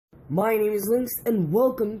My name is Lynx and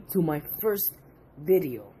welcome to my first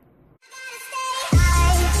video.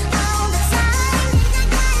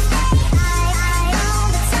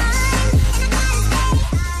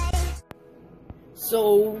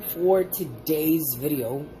 So for today's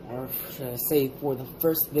video, or should I say for the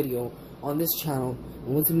first video on this channel, I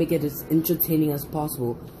want to make it as entertaining as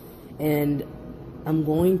possible, and I'm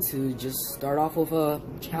going to just start off with a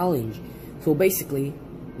challenge. So basically,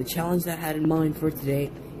 the challenge that I had in mind for today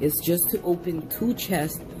is just to open 2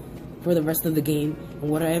 chests for the rest of the game, and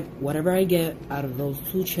whatever I get out of those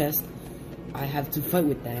 2 chests, I have to fight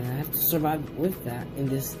with that, and I have to survive with that in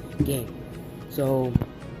this game. So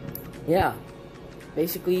yeah,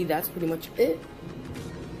 basically that's pretty much it,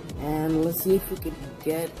 and let's see if we could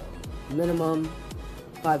get minimum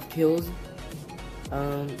 5 kills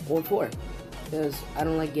or 4, because I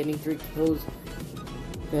don't like getting 3 kills,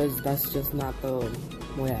 because that's just not the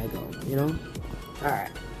way I go, you know?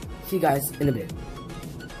 Alright, see you guys in a bit.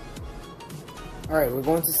 Alright, we're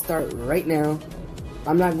going to start right now.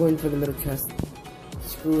 I'm not going for the middle chest.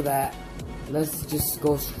 Screw that. Let's just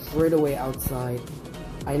go straight away outside.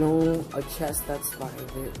 I know a chest that's by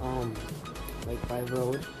the, like by the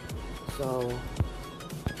road. So,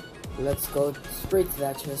 let's go straight to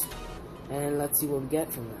that chest, and let's see what we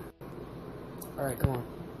get from that. Alright, come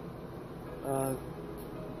on.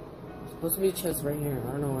 Supposed to be a chest right here.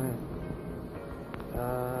 I don't know where.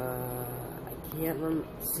 I can't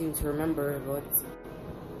seem to remember, but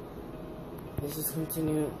let's just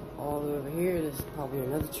continue all the way over here. There's probably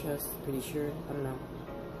another chest, pretty sure. I don't know.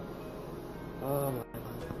 Oh my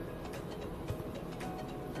god.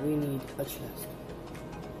 We need a chest.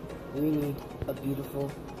 We need a beautiful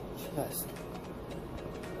chest.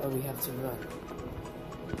 Or we have to run.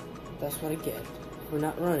 That's what I get for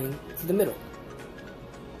not running to the middle.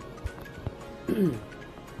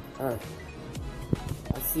 Alright.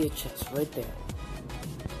 I see a chest right there.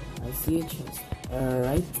 I see a chest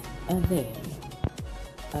right there.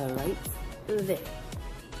 Right there.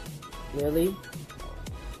 Really?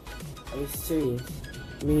 Are you serious?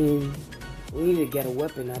 I mean, we need to get a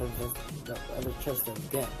weapon out of the other chest that we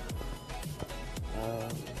get.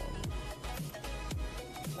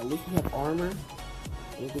 At least we have armor.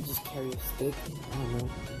 We could just carry a stick. I don't know.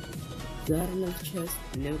 Is that enough chest?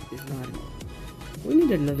 Nope, it's not enough. We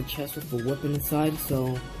need another chest with a weapon inside,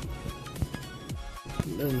 so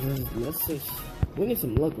let's just, we need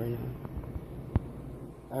some luck right now.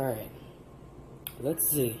 Alright. Let's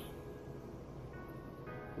see.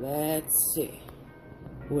 Let's see.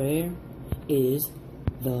 Where is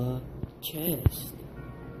the chest?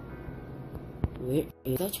 Where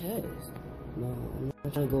is the chest? No, I'm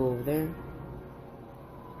not trying to go over there.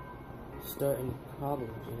 Start any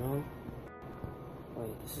problems, you know?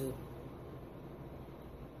 Wait, this is...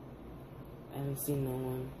 I haven't seen no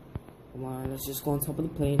one. Come on, let's just go on top of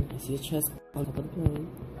the plane. I see a chest on top of the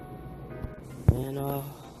plane. And,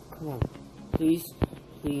 come on. Please,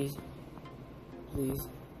 please, please.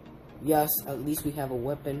 Yes, at least we have a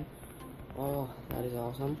weapon. Oh, that is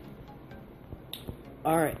awesome.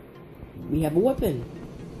 Alright. We have a weapon.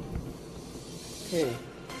 Okay.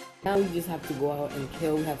 Now we just have to go out and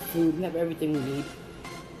kill. We have food. We have everything we need.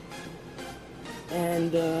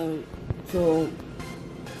 And, so...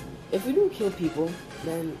 if we do kill people,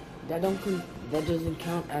 then that doesn't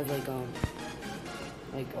count as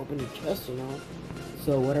like opening chests, you know.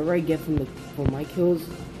 So whatever I get from my kills,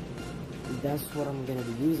 that's what I'm gonna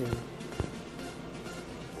be using.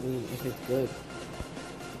 I mean, if it's good.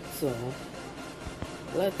 So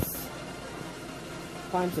let's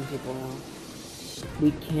find some people now.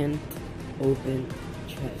 We can't open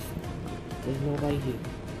chests. There's nobody here.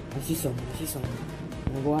 I see someone.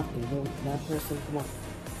 I'm gonna go after them. That person. Come on.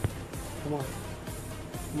 Come on.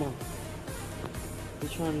 Come on. They're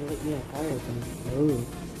trying to lit me on fire with them. No.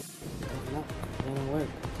 That's not gonna work.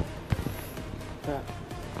 Crap.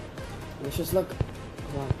 Let's just look.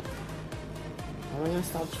 Come on. I'm gonna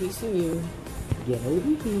stop chasing you. Get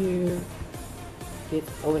over here. Get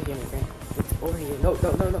over here, my friend. Get over here. No.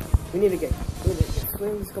 We need to get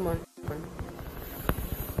swings. Come on.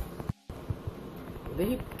 What did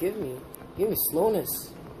he give me? Give me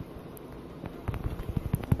slowness.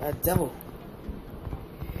 That devil.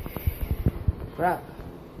 Crap.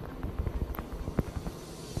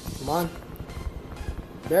 Come on.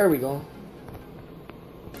 There we go.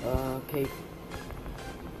 Cake.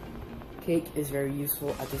 Cake is very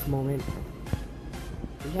useful at this moment.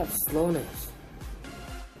 We have slowness.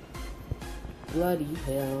 Bloody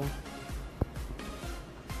hell.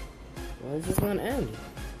 When is this gonna end?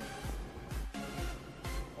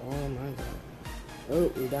 Oh my god.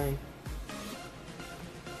 Oh, we're dying.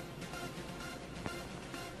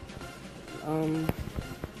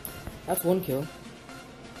 that's one kill.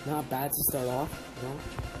 Not bad to start off, you know?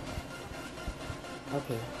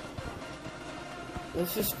 Okay.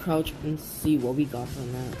 Let's just crouch and see what we got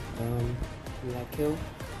from that. From that kill.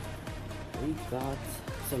 We got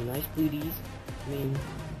some nice booties. I mean,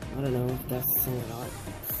 I don't know if that's the same or not.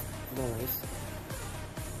 It's nice.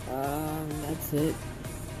 That's it.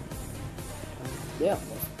 Yeah,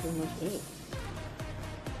 that's pretty much it.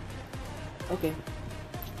 Okay.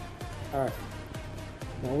 Alright.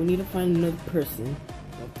 Now we need to find another person.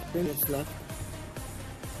 Like 3 minutes left.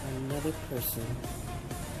 Another person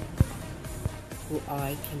who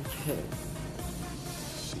I can kill.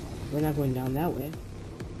 We're not going down that way.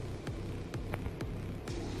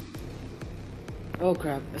 Oh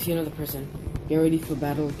crap, I see another person. Get ready for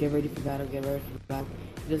battle, get ready for battle, get ready for battle.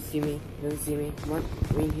 He doesn't see me, he doesn't see me. Come on.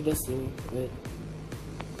 I mean, he does see me, but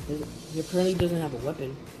he apparently doesn't have a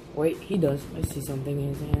weapon. Wait, he does. I see something in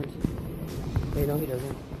his hand. Wait, no, he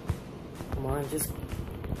doesn't. Come on, just...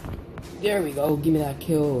 There we go, give me that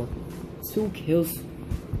kill. 2 kills.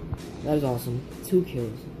 That is awesome. 2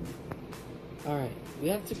 kills. Alright, we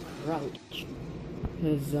have to crouch.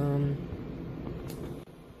 Because,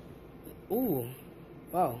 ooh.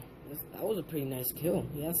 Wow. That was a pretty nice kill.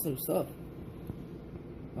 He has some stuff.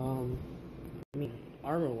 I mean,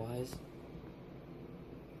 armor-wise.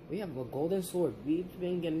 We have a golden sword. We've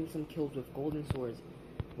been getting some kills with golden swords,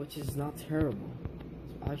 which is not terrible.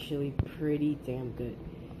 It's actually pretty damn good.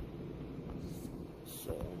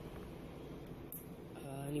 So,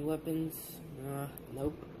 any weapons?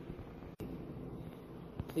 Nope.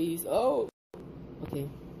 Please. Oh! Okay.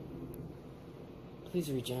 Please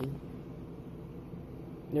regen.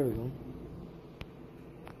 There we go.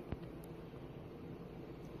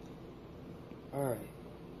 Alright.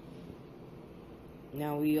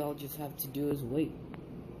 Now we all just have to do is wait.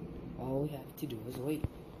 All we have to do is wait.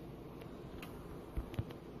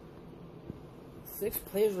 6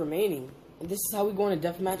 players remaining. And this is how we go in a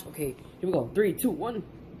deathmatch. Okay, here we go. 3, 2, 1.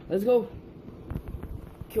 Let's go.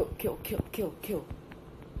 Kill, kill, kill, kill, kill.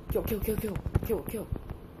 Kill, kill, kill, kill, kill, kill.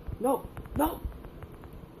 No, no,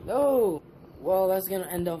 no. Well, that's gonna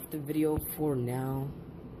end off the video for now.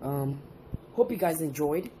 Hope you guys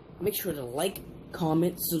enjoyed. Make sure to like,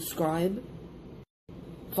 comment, subscribe.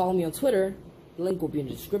 Follow me on Twitter. The link will be in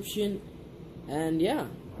the description. And yeah,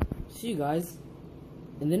 see you guys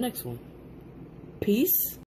in the next one. Peace.